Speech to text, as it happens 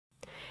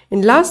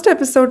In last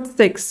episode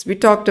 6, we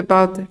talked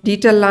about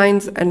detail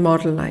lines and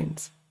model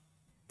lines.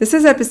 This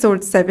is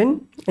episode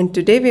 7, and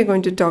today we are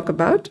going to talk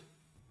about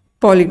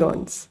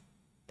polygons.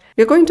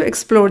 We are going to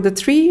explore the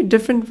 3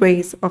 different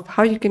ways of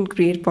how you can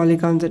create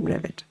polygons in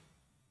Revit.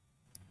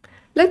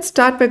 Let's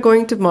start by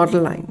going to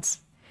model lines.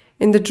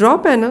 In the draw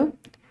panel,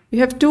 you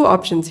have 2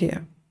 options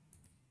here: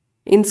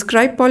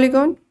 Inscribed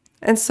Polygon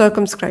and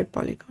Circumscribed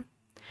Polygon.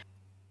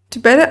 To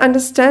better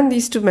understand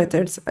these 2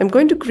 methods, I'm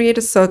going to create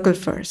a circle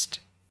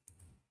first.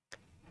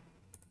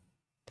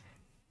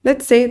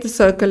 Let's say the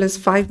circle is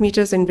 5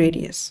 meters in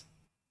radius.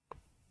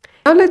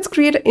 Now let's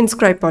create an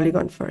inscribed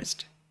polygon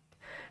first.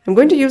 I'm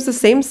going to use the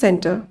same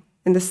center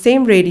and the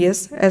same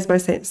radius as my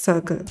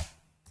circle.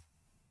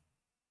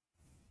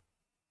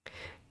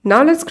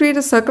 Now let's create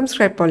a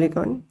circumscribed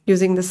polygon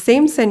using the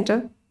same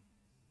center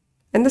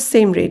and the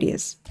same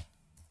radius.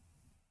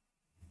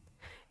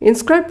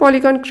 Inscribed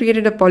polygon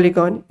created a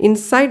polygon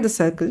inside the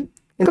circle,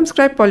 and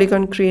circumscribed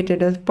polygon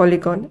created a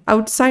polygon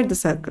outside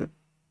the circle.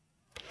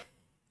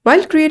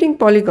 While creating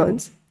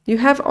polygons, you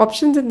have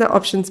options in the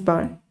options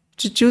bar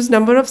to choose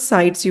number of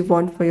sides you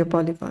want for your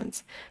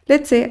polygons.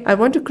 Let's say I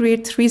want to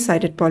create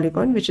 3-sided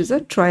polygon, which is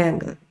a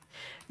triangle.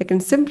 I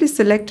can simply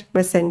select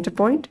my center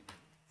point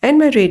and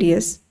my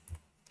radius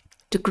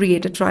to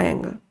create a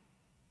triangle.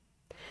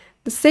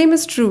 The same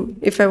is true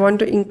if I want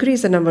to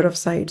increase the number of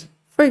sides.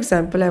 For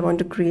example, I want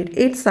to create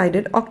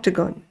 8-sided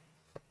octagon.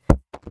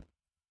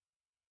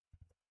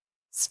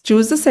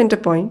 Choose the center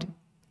point,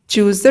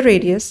 choose the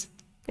radius,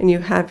 and you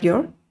have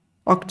your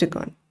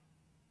octagon.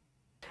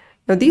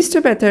 Now these 2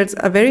 methods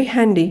are very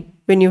handy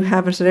when you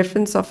have a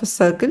reference of a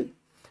circle,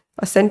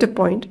 a center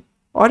point,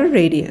 or a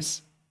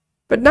radius.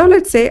 But now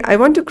let's say I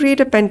want to create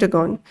a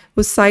pentagon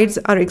whose sides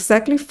are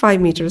exactly 5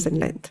 meters in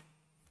length.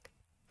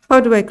 How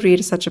do I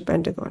create such a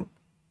pentagon?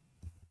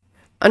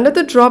 Under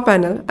the draw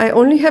panel, I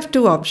only have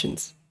 2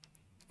 options: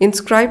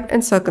 inscribed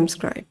and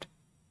circumscribed.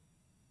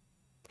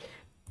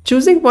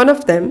 Choosing one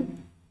of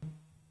them,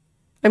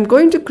 I'm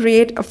going to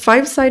create a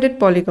 5-sided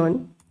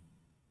polygon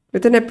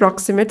with an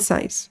approximate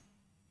size.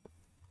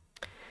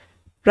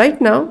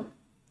 Right now,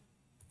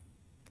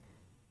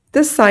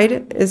 this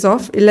side is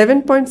of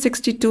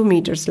 11.62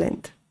 meters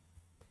length.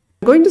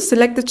 I'm going to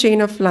select the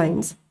chain of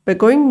lines by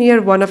going near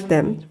one of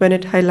them. When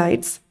it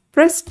highlights,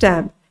 press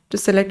Tab to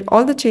select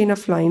all the chain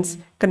of lines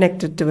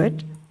connected to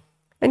it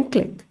and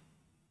click.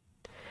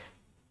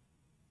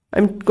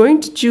 I'm going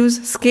to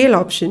choose Scale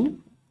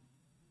option,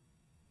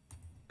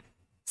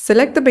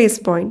 select the base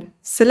point,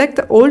 select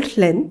the old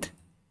length,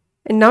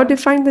 and now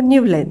define the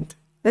new length.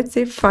 Let's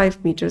say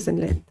 5 meters in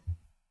length.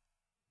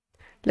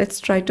 Let's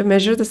try to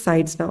measure the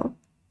sides now.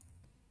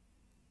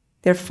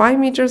 They're 5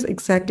 meters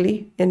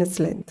exactly in its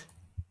length.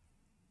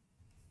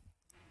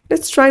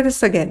 Let's try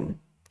this again.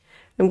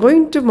 I'm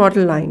going to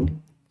model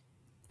line.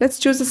 Let's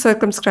choose the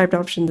circumscribed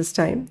option this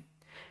time.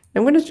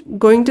 I'm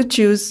going to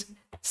choose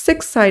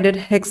 6-sided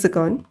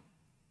hexagon.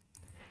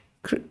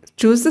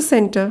 Choose the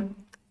center,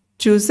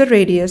 choose the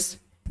radius.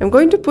 I'm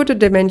going to put a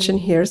dimension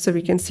here so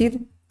we can see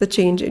the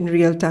change in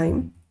real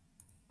time.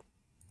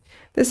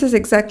 This is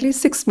exactly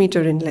 6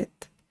 meters in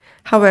length.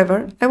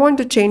 However, I want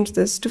to change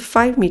this to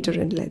 5 meters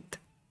in length.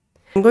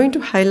 I'm going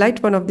to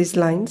highlight one of these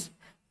lines,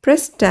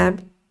 press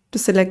Tab to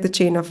select the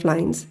chain of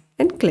lines,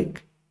 and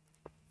click.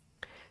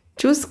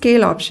 Choose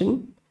Scale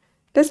option.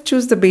 Let's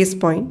choose the base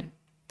point.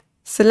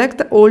 Select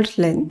the old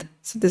length,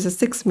 so this is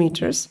 6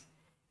 meters.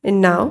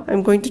 And now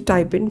I'm going to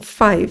type in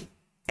 5,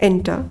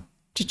 enter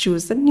to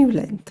choose the new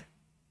length.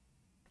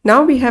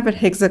 Now we have a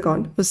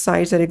hexagon whose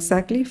sides are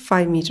exactly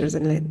 5 meters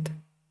in length.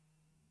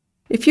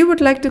 If you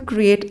would like to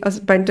create a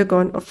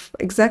pentagon of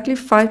exactly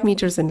 5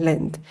 meters in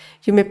length,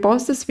 you may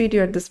pause this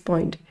video at this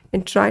point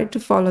and try to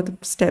follow the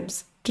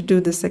steps to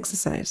do this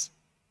exercise.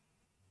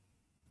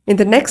 In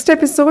the next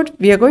episode,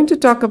 we are going to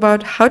talk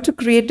about how to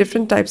create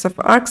different types of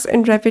arcs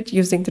in Revit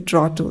using the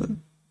Draw tool.